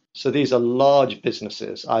EBITDA. So these are large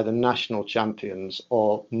businesses, either national champions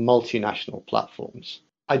or multinational platforms.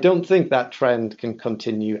 I don't think that trend can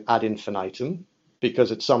continue ad infinitum,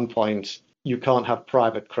 because at some point you can't have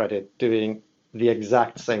private credit doing the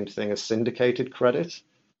exact same thing as syndicated credit.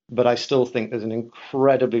 But I still think there's an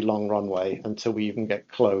incredibly long runway until we even get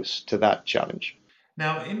close to that challenge.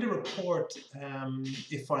 Now, in the report,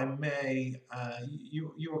 if I may,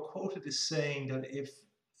 you were quoted as saying that if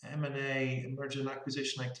M&A, merger and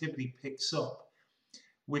acquisition activity picks up,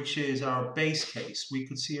 which is our base case, we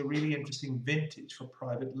could see a really interesting vintage for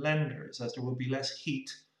private lenders, as there will be less heat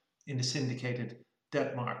in the syndicated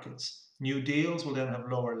debt markets. New deals will then have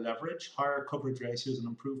lower leverage, higher coverage ratios, and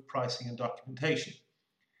improved pricing and documentation.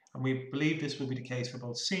 And we believe this will be the case for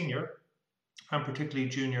both senior and particularly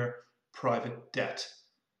junior private debt.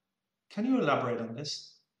 Can you elaborate on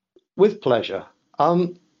this? With pleasure.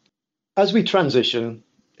 As we transition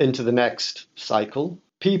into the next cycle,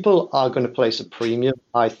 people are going to place a premium,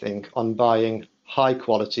 I think, on buying high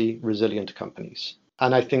quality, resilient companies.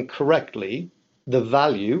 And I think correctly, the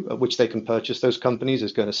value at which they can purchase those companies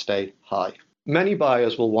is going to stay high. Many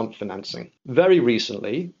buyers will want financing. Very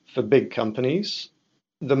recently, for big companies,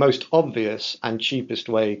 the most obvious and cheapest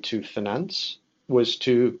way to finance was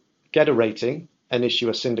to get a rating and issue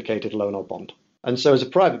a syndicated loan or bond. And so as a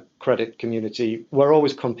private credit community, we're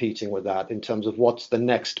always competing with that in terms of what's the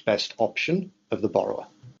next best option of the borrower.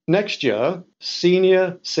 Next year,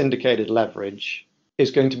 senior syndicated leverage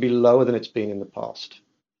is going to be lower than it's been in the past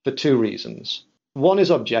for two reasons. One is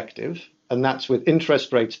objective, and that's with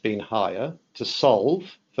interest rates being higher, to solve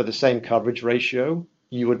for the same coverage ratio,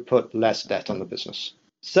 you would put less debt on the business.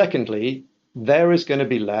 Secondly, there is going to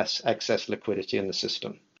be less excess liquidity in the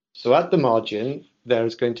system. So at the margin, there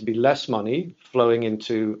is going to be less money flowing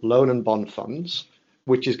into loan and bond funds,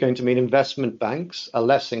 which is going to mean investment banks are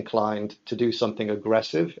less inclined to do something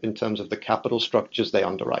aggressive in terms of the capital structures they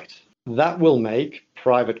underwrite. That will make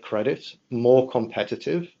private credit more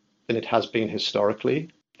competitive than it has been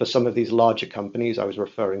historically for some of these larger companies I was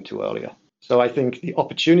referring to earlier. So I think the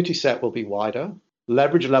opportunity set will be wider,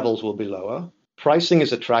 leverage levels will be lower, pricing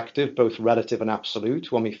is attractive, both relative and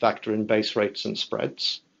absolute, when we factor in base rates and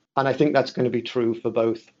spreads. And I think that's going to be true for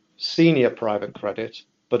both senior private credit,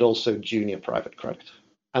 but also junior private credit.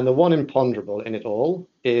 And the one imponderable in it all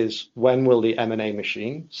is, when will the M&A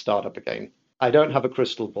machine start up again? I don't have a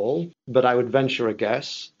crystal ball, but I would venture a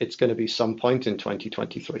guess it's going to be some point in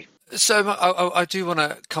 2023. So I do want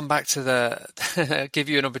to come back to give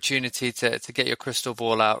you an opportunity to get your crystal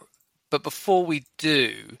ball out. But before we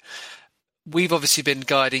do, we've obviously been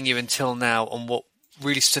guiding you until now on what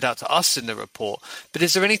really stood out to us in the report. But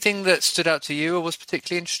is there anything that stood out to you or was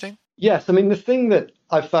particularly interesting? Yes, I mean, the thing that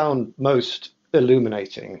I found most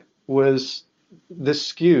illuminating was the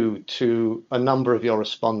skew to a number of your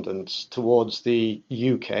respondents towards the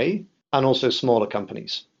UK and also smaller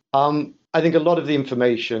companies. I think a lot of the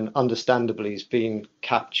information, understandably, is being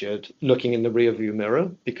captured looking in the rearview mirror,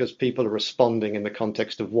 because people are responding in the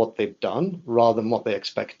context of what they've done rather than what they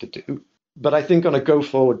expect to do. But I think on a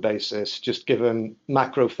go-forward basis, just given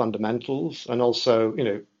macro fundamentals and also,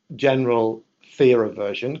 general fear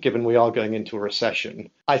aversion, given we are going into a recession,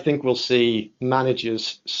 I think we'll see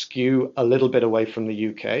managers skew a little bit away from the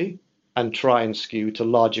UK and try and skew to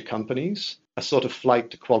larger companies, a sort of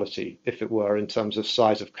flight to quality, if it were, in terms of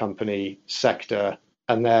size of company, sector,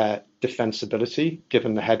 and their defensibility,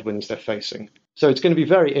 given the headwinds they're facing. So it's going to be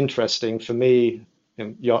very interesting for me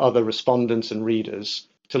and your other respondents and readers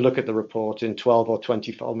to look at the report in 12 or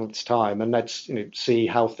 24 months' time, and let's see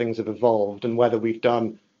how things have evolved and whether we've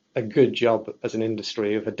done a good job as an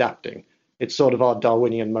industry of adapting. It's sort of our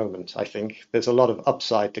Darwinian moment, I think. There's a lot of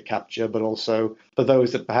upside to capture, but also for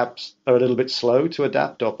those that perhaps are a little bit slow to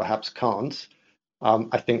adapt or perhaps can't,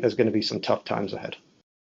 I think there's going to be some tough times ahead.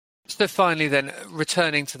 So finally then,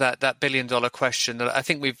 returning to that billion-dollar question that I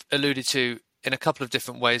think we've alluded to in a couple of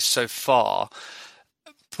different ways so far,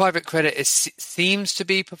 private credit seems to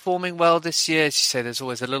be performing well this year. As you say, there's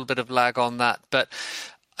always a little bit of lag on that, but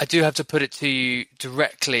I do have to put it to you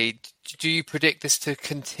directly. Do you predict this to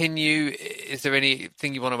continue? Is there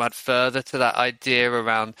anything you want to add further to that idea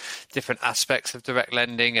around different aspects of direct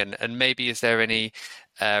lending? And maybe is there any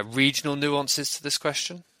regional nuances to this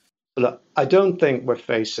question? Look, I don't think we're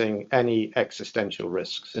facing any existential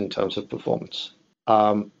risks in terms of performance.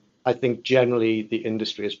 I think generally the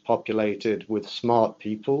industry is populated with smart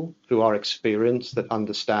people who are experienced, that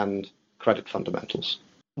understand credit fundamentals.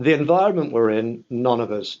 The environment we're in, none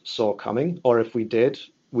of us saw coming, or if we did,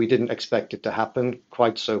 we didn't expect it to happen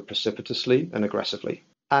quite so precipitously and aggressively.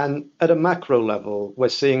 And at a macro level, we're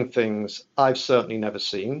seeing things I've certainly never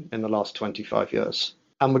seen in the last 25 years.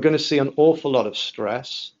 And we're going to see an awful lot of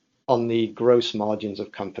stress on the gross margins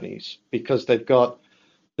of companies because they've got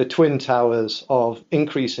the twin towers of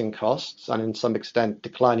increasing costs and, in some extent,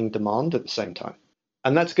 declining demand at the same time.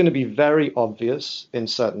 And that's going to be very obvious in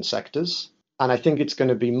certain sectors. And I think it's going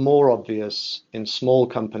to be more obvious in small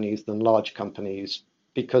companies than large companies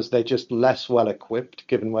because they're just less well equipped,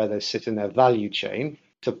 given where they sit in their value chain,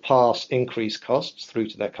 to pass increased costs through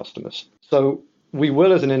to their customers. So we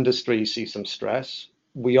will, as an industry, see some stress.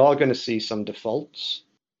 We are going to see some defaults.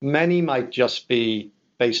 Many might just be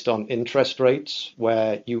based on interest rates,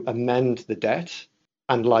 where you amend the debt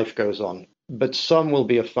and life goes on. But some will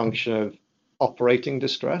be a function of operating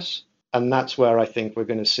distress. And that's where I think we're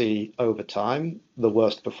going to see, over time, the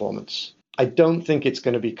worst performance. I don't think it's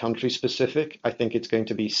going to be country specific. I think it's going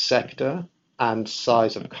to be sector and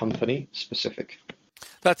size of company specific.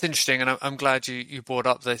 That's interesting, and I'm glad you brought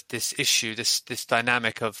up this issue, this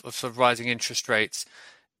dynamic of sort of rising interest rates,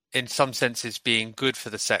 in some senses being good for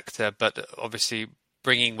the sector, but obviously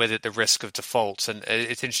bringing with it the risk of defaults. And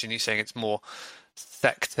it's interesting you saying it's more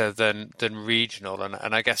sector than regional,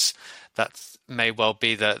 and I guess that may well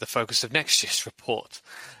be the focus of next year's report.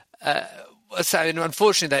 So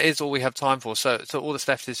unfortunately, that is all we have time for. So all that's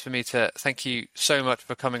left is for me to thank you so much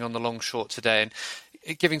for coming on The Long Short today and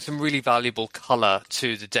giving some really valuable colour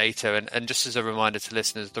to the data. And just as a reminder to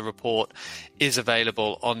listeners, the report is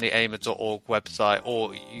available on the AIMA.org website,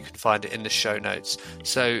 or you can find it in the show notes.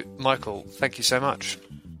 So, Michael, thank you so much.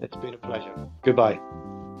 It's been a pleasure. Goodbye.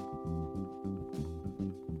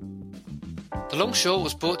 The Long Short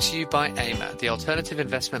was brought to you by AIMA, the Alternative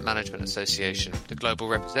Investment Management Association, the global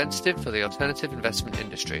representative for the alternative investment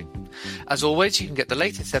industry. As always, you can get the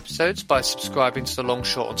latest episodes by subscribing to The Long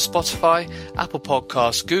Short on Spotify, Apple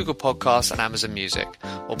Podcasts, Google Podcasts and Amazon Music,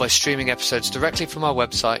 or by streaming episodes directly from our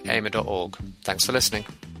website, aima.org. Thanks for listening.